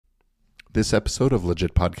This episode of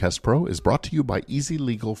Legit Podcast Pro is brought to you by Easy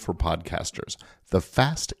Legal for Podcasters, the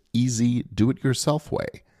fast, easy, do-it-yourself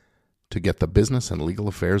way to get the business and legal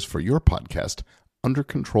affairs for your podcast under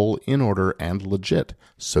control, in order, and legit,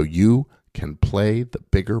 so you can play the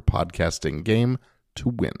bigger podcasting game to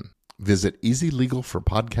win. Visit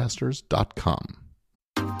easylegalforpodcasters.com.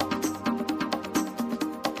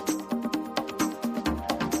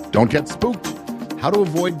 Don't get spooked. How to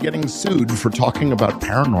avoid getting sued for talking about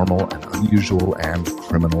paranormal and unusual and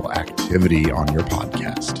criminal activity on your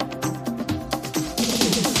podcast.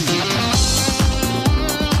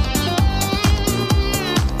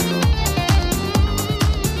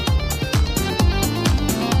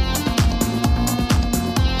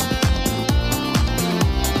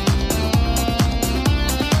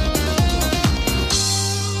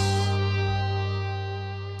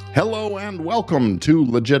 Hello and welcome to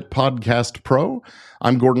Legit Podcast Pro.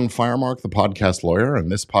 I'm Gordon Firemark, the podcast lawyer,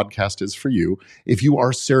 and this podcast is for you if you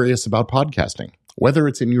are serious about podcasting, whether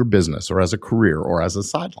it's in your business or as a career or as a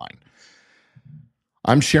sideline.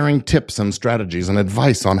 I'm sharing tips and strategies and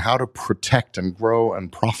advice on how to protect and grow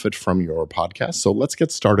and profit from your podcast. So let's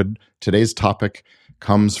get started. Today's topic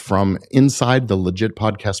comes from inside the Legit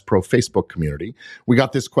Podcast Pro Facebook community. We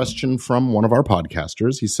got this question from one of our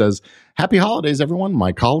podcasters. He says, "Happy holidays, everyone.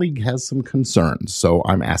 My colleague has some concerns, so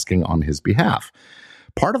I'm asking on his behalf.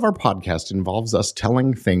 Part of our podcast involves us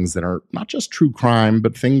telling things that are not just true crime,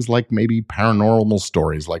 but things like maybe paranormal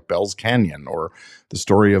stories like Bell's Canyon or the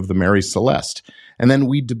story of the Mary Celeste. And then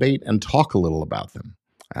we debate and talk a little about them.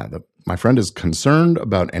 My friend is concerned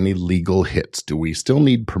about any legal hits. Do we still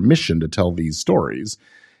need permission to tell these stories?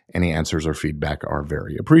 Any answers or feedback are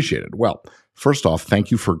very appreciated." Well, first off, thank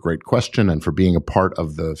you for a great question and for being a part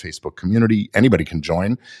of the Facebook community. Anybody can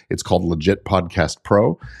join. It's called Legit Podcast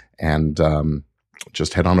Pro. And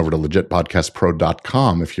just head on over to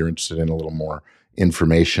legitpodcastpro.com if you're interested in a little more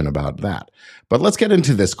information about that. But let's get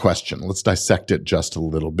into this question. Let's dissect it just a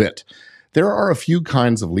little bit. There are a few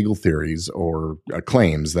kinds of legal theories or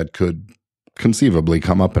claims that could conceivably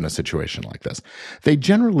come up in a situation like this. They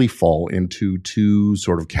generally fall into two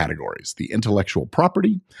sort of categories: the intellectual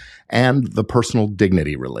property and the personal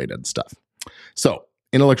dignity related stuff. So,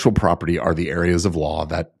 intellectual property are the areas of law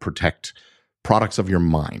that protect products of your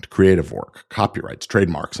mind, creative work, copyrights,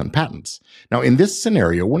 trademarks, and patents. Now, in this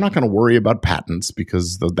scenario, we're not going to worry about patents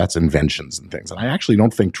because that's inventions and things. And I actually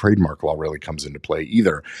don't think trademark law really comes into play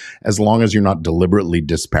either, as long as you're not deliberately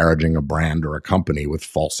disparaging a brand or a company with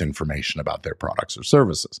false information about their products or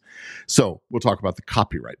services. So we'll talk about the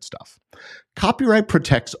copyright stuff. Copyright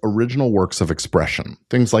protects original works of expression,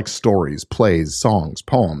 things like stories, plays, songs,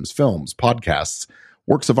 poems, films, podcasts,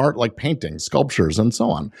 works of art like paintings, sculptures, and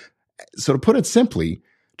so on. So to put it simply,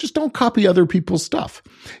 just don't copy other people's stuff.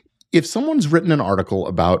 If someone's written an article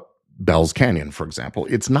about Bell's Canyon, for example,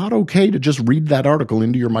 it's not okay to just read that article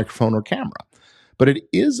into your microphone or camera. But it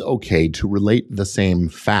is okay to relate the same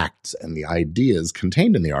facts and the ideas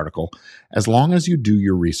contained in the article as long as you do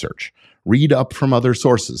your research. Read up from other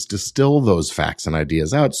sources, distill those facts and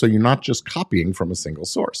ideas out so you're not just copying from a single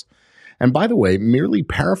source. And by the way, merely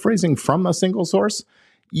paraphrasing from a single source,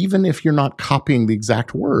 even if you're not copying the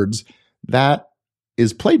exact words, that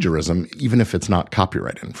is plagiarism, even if it's not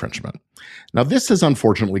copyright infringement. Now, this has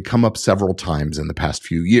unfortunately come up several times in the past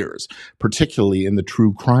few years, particularly in the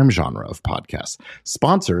true crime genre of podcasts.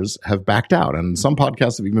 Sponsors have backed out, and some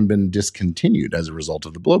podcasts have even been discontinued as a result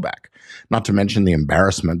of the blowback. Not to mention the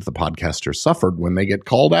embarrassment the podcasters suffered when they get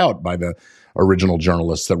called out by the original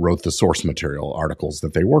journalists that wrote the source material articles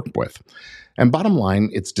that they worked with. And bottom line,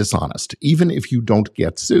 it's dishonest, even if you don't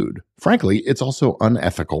get sued. Frankly, it's also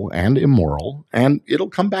unethical and immoral, and it'll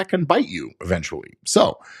come back and bite you eventually.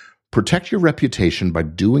 So, protect your reputation by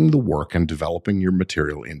doing the work and developing your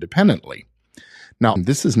material independently. Now,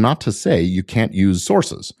 this is not to say you can't use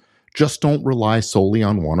sources. Just don't rely solely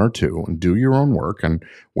on one or two, and do your own work, and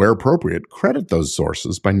where appropriate, credit those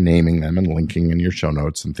sources by naming them and linking in your show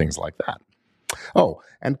notes and things like that. Oh,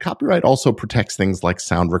 and copyright also protects things like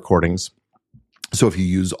sound recordings. So if you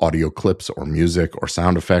use audio clips or music or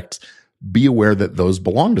sound effects, be aware that those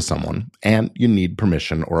belong to someone and you need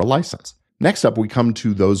permission or a license. Next up, we come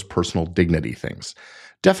to those personal dignity things.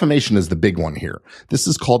 Defamation is the big one here. This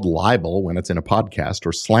is called libel when it's in a podcast,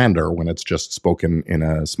 or slander when it's just spoken in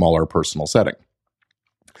a smaller personal setting.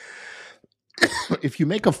 If you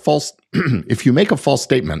make a false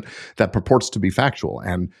statement that purports to be factual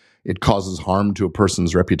and it causes harm to a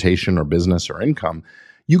person's reputation or business or income,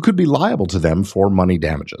 you could be liable to them for money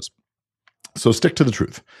damages. So stick to the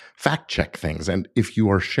truth. Fact check things. And if you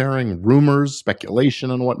are sharing rumors,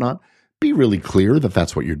 speculation, and whatnot, be really clear that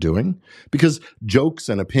that's what you're doing, because jokes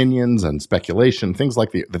and opinions and speculation, things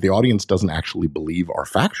like that the audience doesn't actually believe are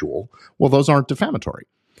factual, well, those aren't defamatory.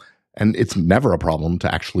 And it's never a problem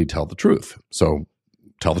to actually tell the truth. So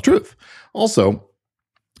tell the truth. Also,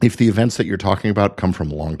 if the events that you're talking about come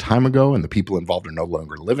from a long time ago and the people involved are no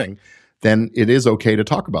longer living, then it is okay to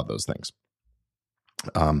talk about those things.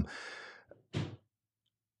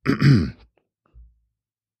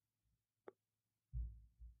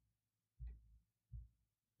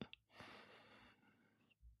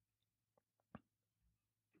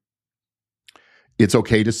 It's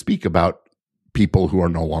okay to speak about people who are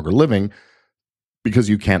no longer living because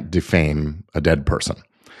you can't defame a dead person.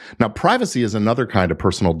 Now, privacy is another kind of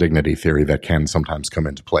personal dignity theory that can sometimes come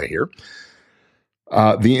into play here.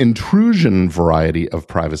 The intrusion variety of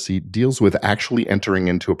privacy deals with actually entering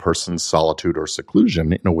into a person's solitude or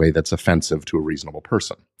seclusion in a way that's offensive to a reasonable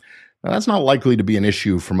person. Now, that's not likely to be an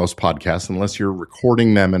issue for most podcasts unless you're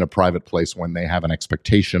recording them in a private place when they have an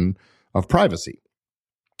expectation of privacy.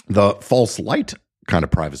 The false light kind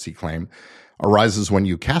of privacy claim arises when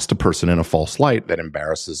you cast a person in a false light that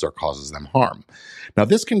embarrasses or causes them harm. Now,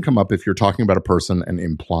 this can come up if you're talking about a person and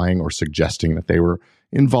implying or suggesting that they were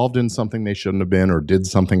involved in something they shouldn't have been or did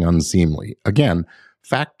something unseemly. Again,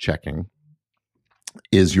 fact-checking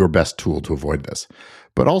is your best tool to avoid this.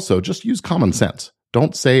 But also, just use common sense.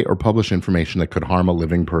 Don't say or publish information that could harm a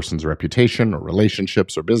living person's reputation or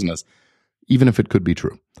relationships or business, even if it could be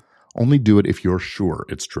true. Only do it if you're sure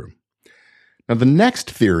it's true. Now, the next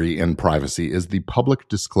theory in privacy is the public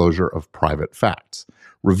disclosure of private facts.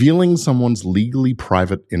 Revealing someone's legally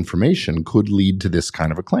private information could lead to this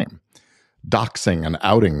kind of a claim. Doxing and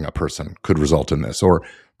outing a person could result in this, or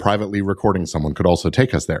privately recording someone could also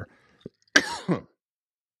take us there.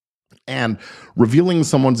 And revealing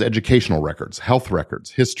someone's educational records, health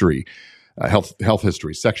records, history, health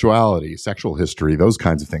history, sexuality, sexual history, those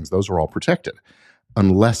kinds of things, those are all protected,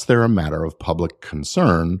 unless they're a matter of public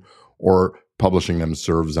concern or publishing them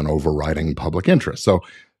serves an overriding public interest. So,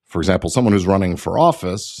 for example, someone who's running for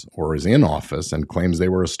office or is in office and claims they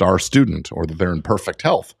were a star student or that they're in perfect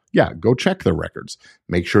health, yeah, go check their records.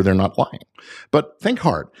 Make sure they're not lying. But think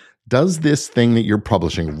hard. Does this thing that you're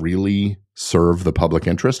publishing really serve the public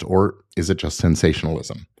interest, or is it just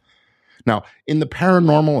sensationalism? Now, in the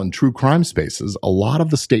paranormal and true crime spaces, a lot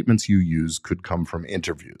of the statements you use could come from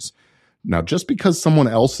interviews. Now, just because someone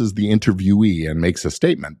else is the interviewee and makes a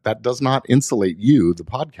statement, that does not insulate you, the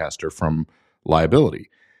podcaster, from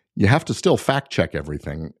liability. You have to still fact check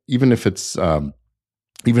everything, even if it's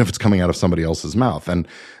coming out of somebody else's mouth. And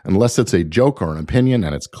unless it's a joke or an opinion,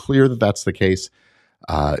 and it's clear that that's the case,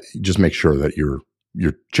 just make sure that you're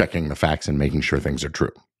checking the facts and making sure things are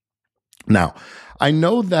true. Now, I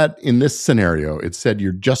know that in this scenario, it said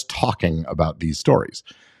you're just talking about these stories.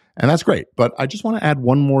 And that's great. But I just want to add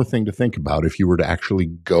one more thing to think about if you were to actually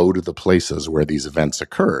go to the places where these events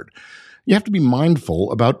occurred. You have to be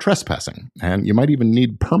mindful about trespassing, and you might even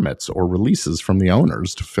need permits or releases from the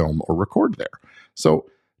owners to film or record there. So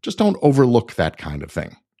just don't overlook that kind of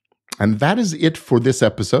thing. And that is it for this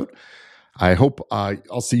episode. I hope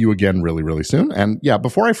I'll see you again really, really soon. And yeah,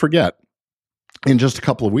 before I forget, in just a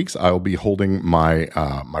couple of weeks, I'll be holding my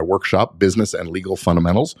workshop, Business and Legal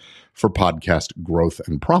Fundamentals for Podcast Growth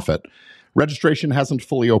and Profit. Registration hasn't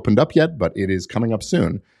fully opened up yet, but it is coming up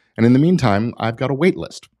soon. And in the meantime, I've got a wait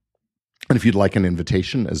list. And if you'd like an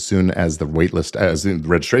invitation as soon as the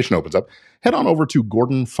registration opens up, head on over to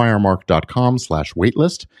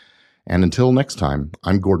gordonfiremark.com/waitlist. And until next time,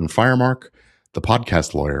 I'm Gordon Firemark, the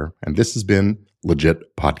podcast lawyer, and this has been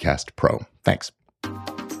Legit Podcast Pro. Thanks.